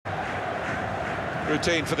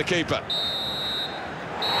routine for the keeper.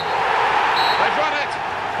 They've won it!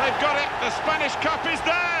 They've got it! The Spanish Cup is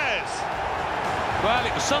theirs! Well,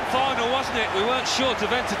 it was some final, wasn't it? We weren't short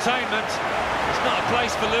of entertainment. It's not a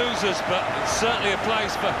place for losers, but it's certainly a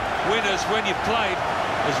place for winners when you've played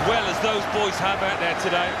as well as those boys have out there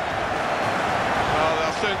today. Well,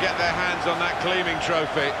 they'll soon get their hands on that gleaming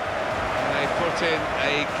trophy. They put in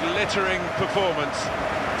a glittering performance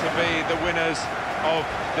to be the winners of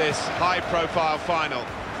this high-profile final.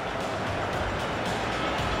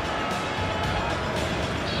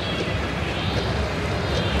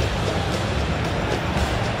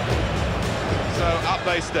 So up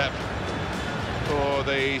they step for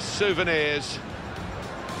the souvenirs.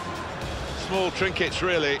 Small trinkets,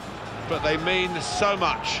 really, but they mean so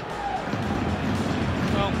much.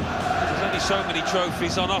 Well, there's only so many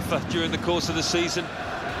trophies on offer during the course of the season.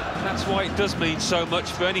 That's why it does mean so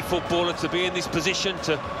much for any footballer to be in this position,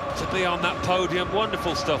 to be on that podium.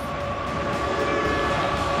 Wonderful stuff.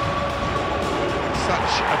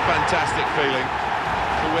 Such a fantastic feeling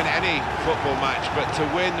to win any football match, but to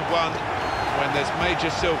win one when there's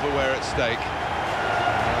major silverware at stake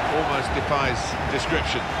almost defies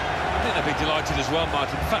description. I think they'd be delighted as well,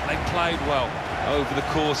 Martin. In fact, they played well over the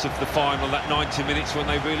course of the final, that 90 minutes when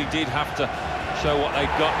they really did have to show what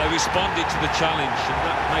they've got. They responded to the challenge, and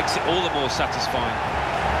that makes it all the more satisfying.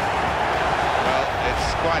 Well, it's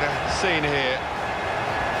quite a scene here.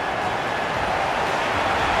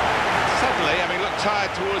 Suddenly, having looked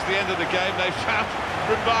tired towards the end of the game, they found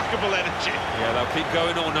remarkable energy. Yeah, they'll keep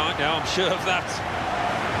going all night now, I'm sure of that.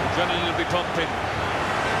 Adrenaline will be pumping.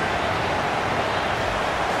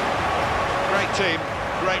 Great team,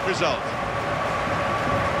 great result.